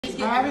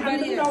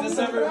everybody. Is this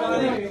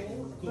everybody?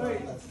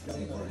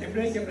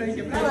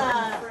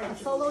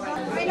 Solo dog.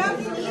 I don't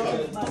need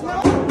it.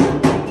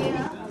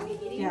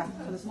 Yeah.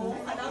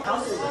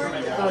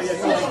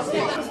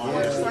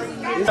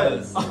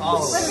 Oh,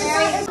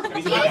 yes.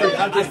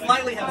 I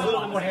slightly have a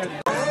little bit more hair than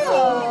you.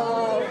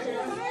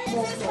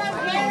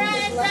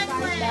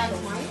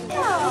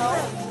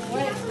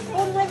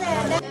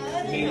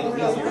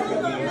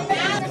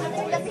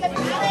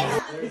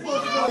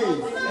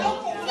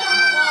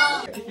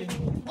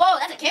 Whoa,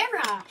 that's a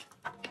camera.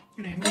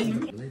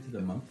 Related to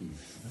the monkeys.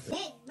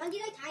 Hey,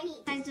 monkeys are tiny.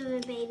 Size of a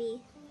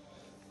baby.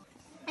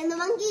 And the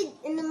monkey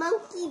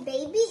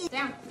baby is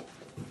down.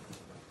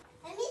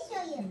 Let me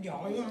show you.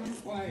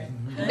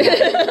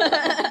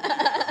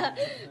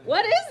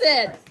 What is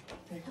it?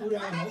 I'm just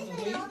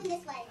gonna open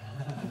this way.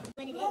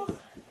 What it is?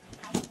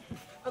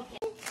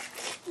 Okay.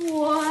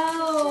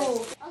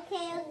 Whoa.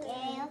 Okay.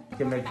 You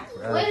can make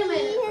Wait a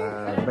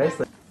minute.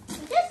 bracelet.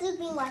 Just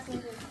looping watching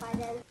this by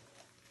then.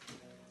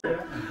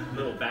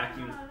 Little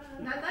vacuum.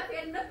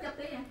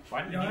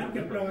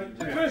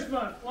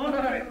 Christmas.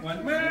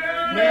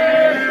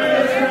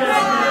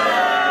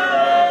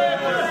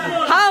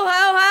 Ho,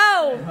 ho, ho.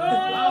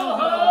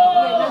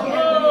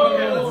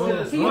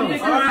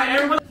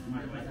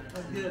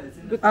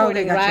 Oh,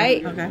 they got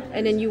Right? you. Okay.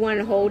 And then you want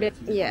to hold it.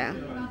 Yeah.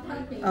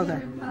 Okay.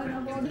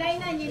 Đây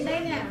nè, nhìn đây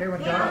nè. Cái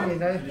con chó nhìn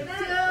đây.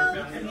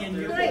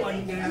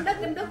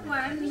 Anh Đức mà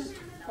anh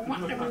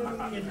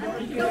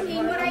Châu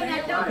nhìn qua đây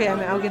nè, Châu. Okay,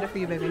 I'll get it for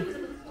you, baby.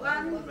 1,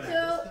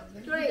 2,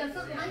 3.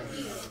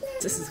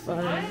 This is fun.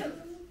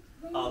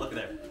 Oh, look at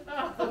there.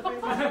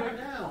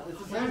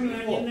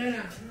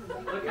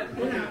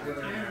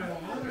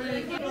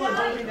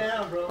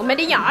 Còn mấy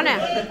đứa nhỏ nè.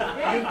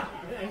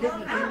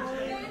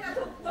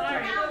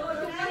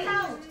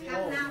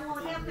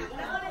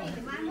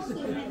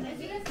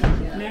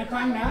 Nè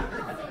khoan đã.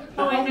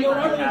 Con vô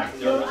đó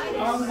chưa?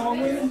 Còn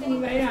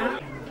nguyên đây hả?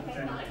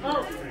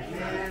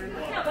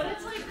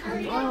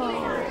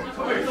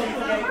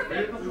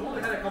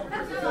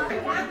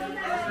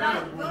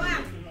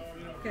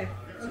 Okay.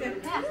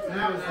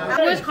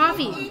 Where's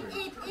coffee?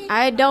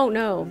 I don't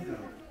know.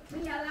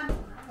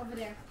 Over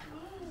there.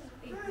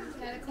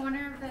 At the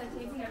corner of the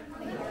table.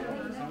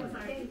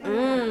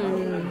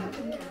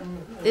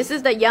 This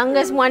is the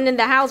youngest one in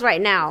the house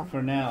right now.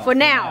 For now. For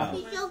now.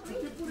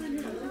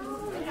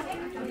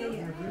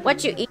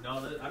 What you eat? No,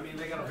 I mean,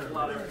 they got a whole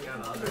lot of everything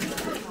on the other.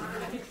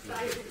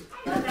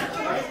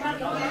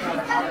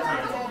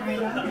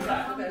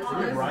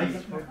 Right?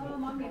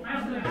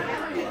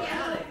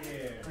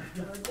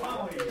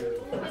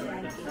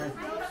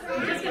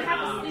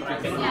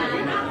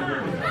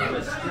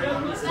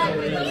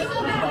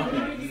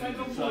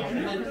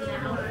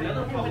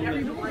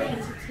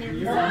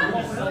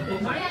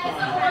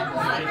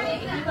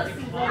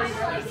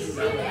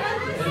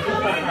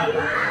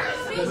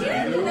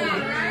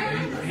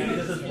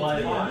 This is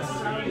why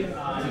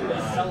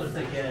sellers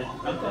they get it.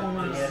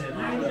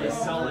 They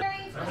sell it.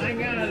 Anh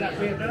là đặc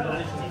biệt đó là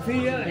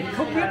Phi á lại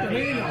không biết là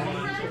mấy cái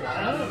nhỏ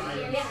đó.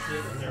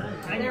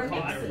 Anh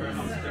khỏi.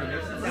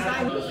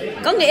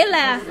 Có nghĩa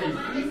là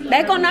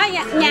để con nói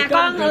nhà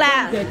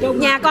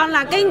con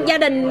là cái gia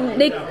đình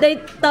đi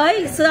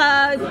tới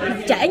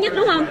trễ nhất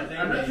đúng không?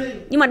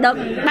 Nhưng mà được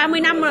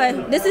 30 năm rồi.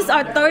 This is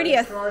our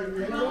 30th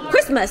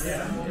Christmas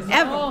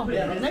ever.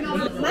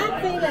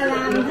 Bác Phi là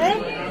làm hết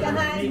cho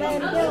hai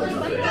bên chứ.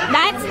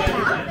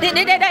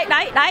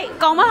 Đấy,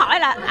 con mới hỏi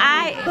là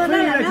ai? Phi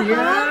là chỉ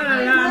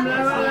làm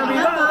vì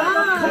không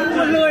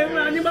một người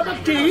mà nhưng mà bác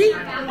chỉ.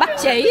 Bác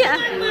chỉ hả?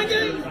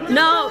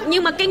 No,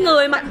 nhưng mà cái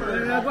người mà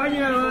Coi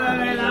như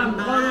là làm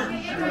con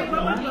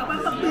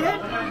bác biết hết.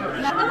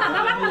 Là cái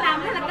mà bác có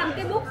làm thế là cầm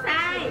cái bút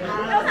sai.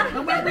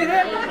 Bác biết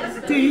hết.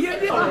 Chỉ chứ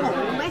biết.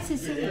 Bác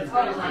CC.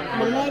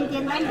 Mình lên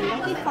trên đó mình lấy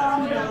cái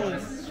form rồi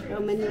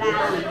mình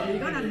làm, mình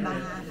có đàn bà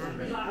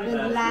mình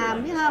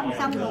làm biết không,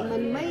 xong rồi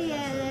mình mới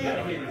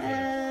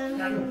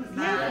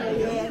hát rồi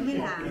về mới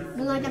làm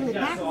đưa cho người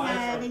khác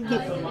đi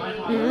dịch,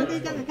 đưa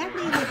cho người khác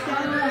đi dịch cho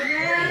người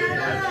ra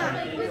đó,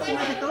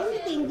 mà phải tốn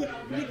cái tiền dịch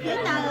giấy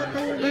tờ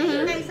từ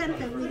đây sang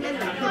từ Việt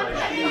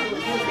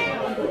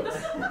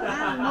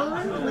Nam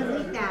muốn mình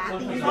đi trả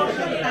tiền cho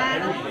người ta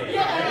đó,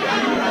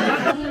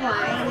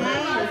 ngoại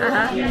này,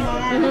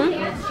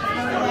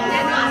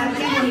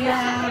 gia đình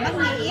bác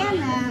Nghĩa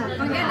nè.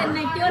 Còn gia đình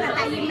này chưa là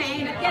tại vì mẹ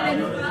lập gia đình.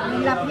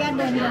 Lập gia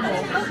đình là bổ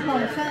túc hồ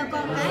sơ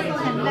con cái của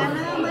thành ra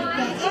nó mới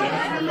trẻ.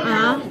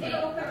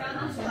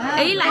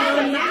 ý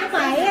là nó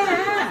 7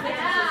 hả?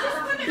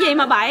 gì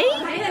mà 7?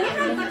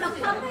 Con độc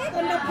thân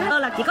hết.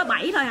 Là chỉ có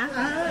 7 thôi hả?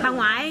 Bà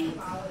ngoại.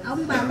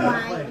 Ông bà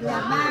ngoại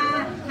là ba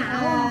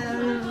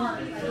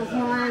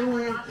Hoàng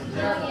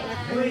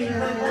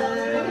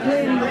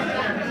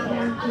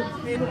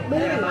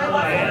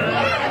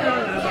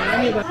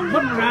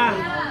Mất ra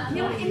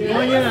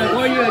coi như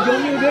là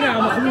giống như thế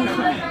nào mà không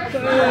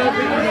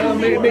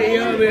bị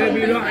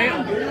loại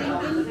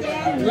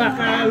gạt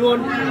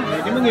luôn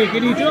để cho mấy người kia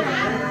đi trước,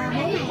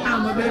 nào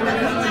mà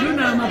đứa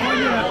nào mà coi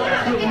như là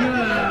ví dụ như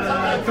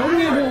là chống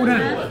nghĩa vụ này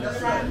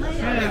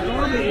hay là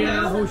có bị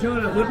hồ sơ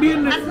là vượt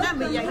biên này. Anh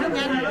bị vậy nó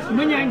nhanh.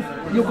 Mới nhanh,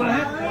 dục là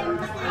hết.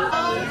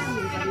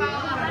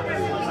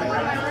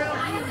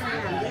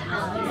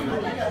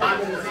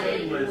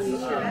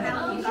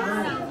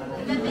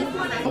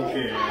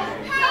 Okay.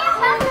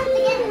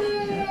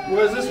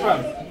 Where is this from?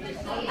 A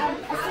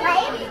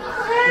slave?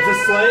 It's a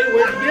slave?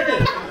 Where'd you get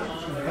it?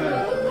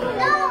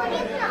 No,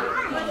 it's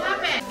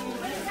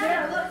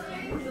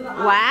not.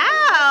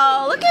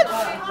 Wow, look at.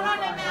 Hold on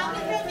a minute.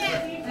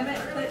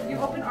 You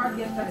open our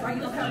gift. That's why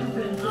you look at it.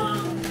 Hold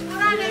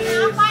on a minute.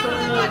 I'll find you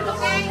the gift,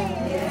 okay?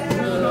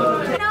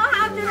 You know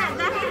how to that.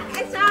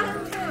 I saw him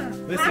too.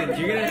 Listen,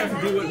 you're gonna have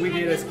to do what we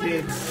did as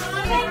kids.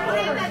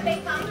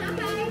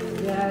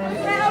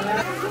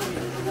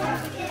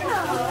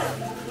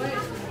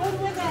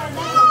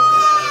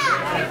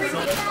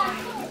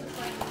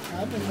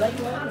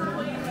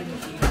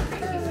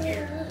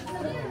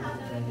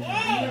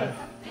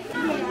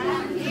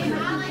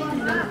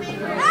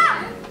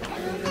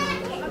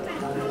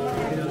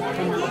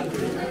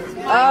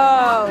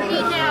 Oh.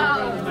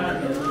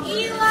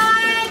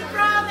 Eli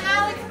from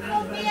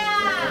Alexandria.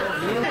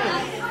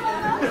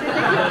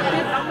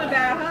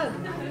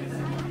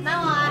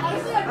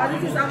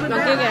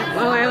 Ngoài kia kìa,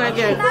 ngoài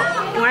kia,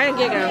 ngoài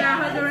kia kìa.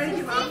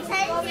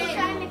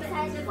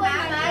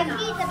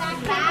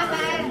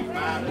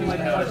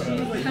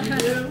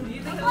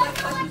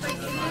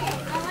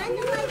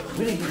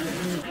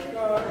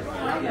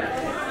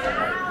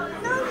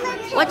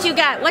 What you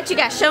got? What you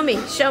got? Show me.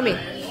 Show me.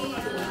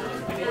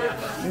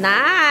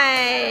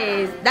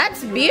 Nice.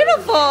 That's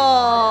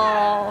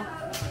beautiful.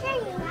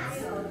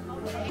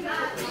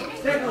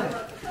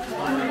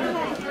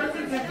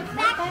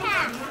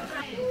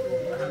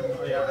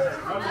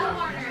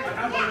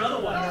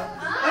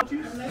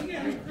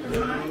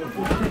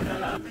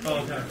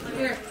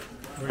 Here.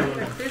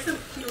 There's some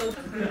kilo.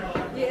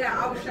 Yeah,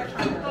 I'll shut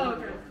up.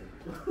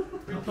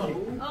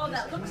 Oh,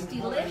 that looks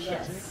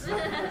delicious.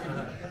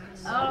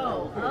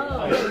 Oh.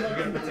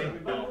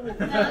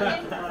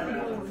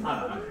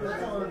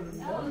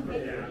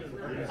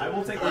 I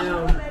will take it.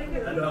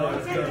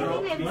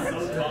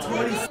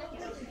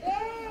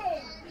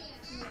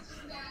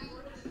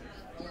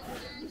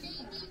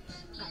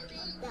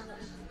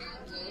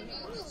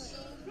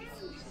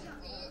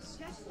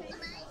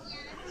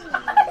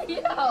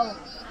 Yo,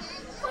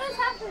 what is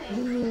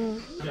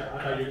happening?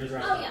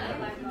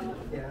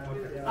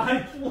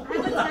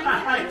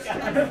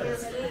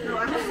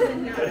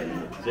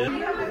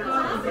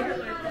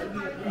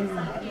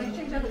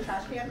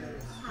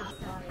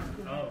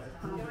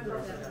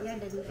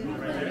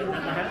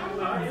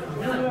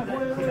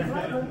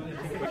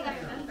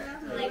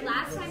 Like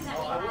last time that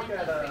we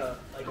had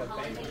Like a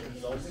bank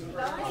consulting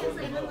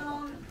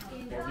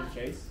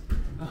Chase.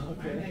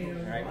 Okay.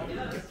 All right.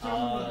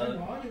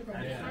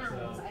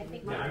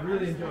 Yeah, I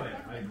really enjoy it.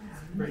 I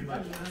pretty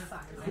much.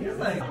 He's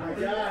like,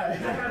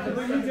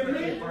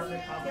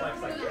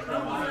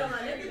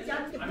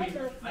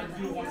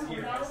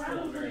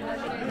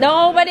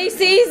 Nobody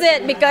sees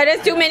it because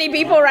there's too many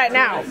people right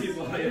now.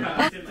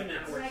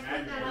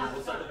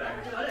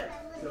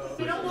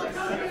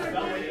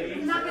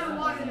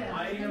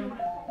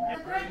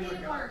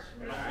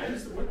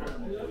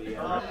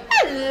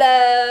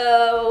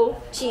 Hello,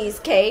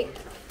 cheesecake.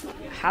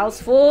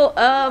 House full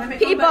of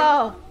people.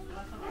 Are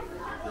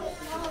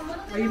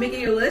you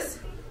making your list?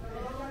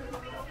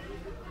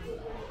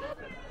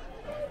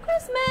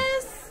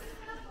 Christmas.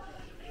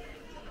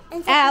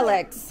 And Sophia.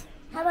 Alex.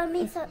 How about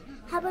me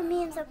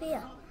and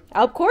Sophia?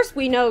 Of course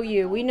we know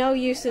you. We know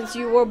you since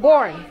you were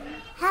born.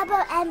 How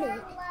about Emmy?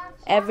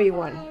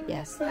 Everyone,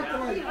 yes. And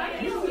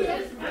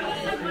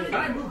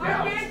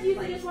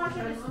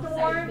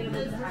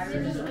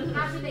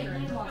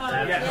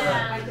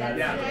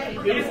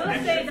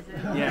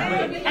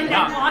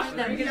then wash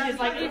them because it's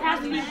like it has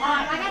to be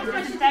hot.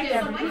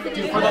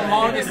 for the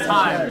longest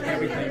time,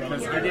 everything,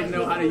 because I didn't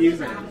know how to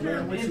use it.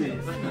 Which is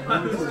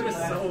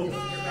just so.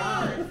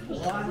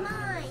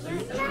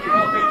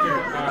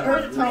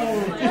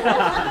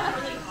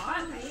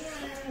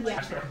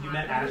 You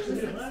met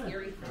Ashley?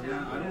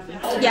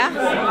 Yeah.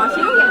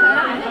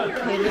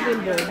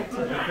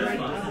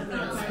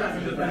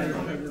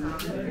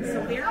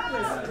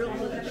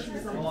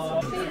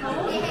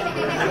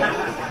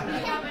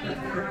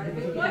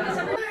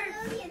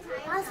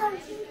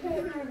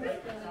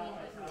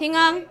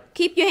 Ting-ang,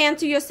 keep your hand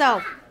to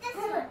yourself.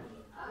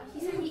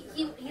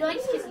 He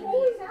likes kissing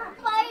me.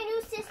 My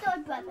new sister or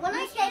brother. When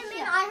I came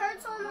in, I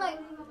heard someone like,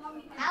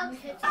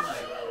 Alex hits me.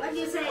 What do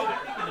you say?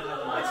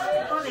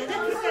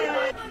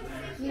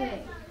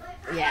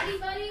 Yeah.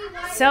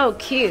 So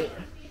cute.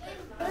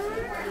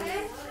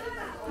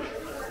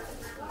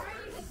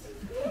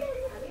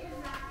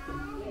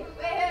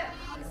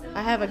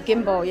 I have a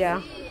gimbal,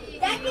 yeah.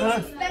 That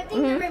is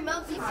expecting the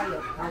remote.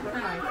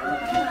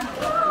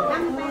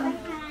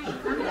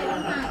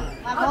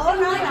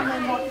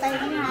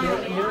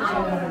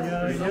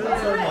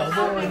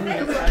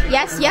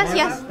 Yes, yes,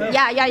 yes.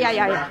 Yeah.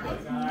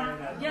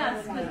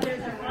 Yes, because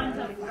there's a bunch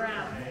of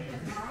brown.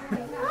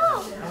 Oh,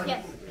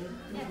 yes.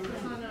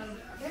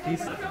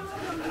 He's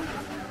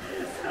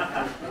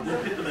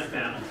We'll pick them at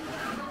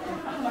family.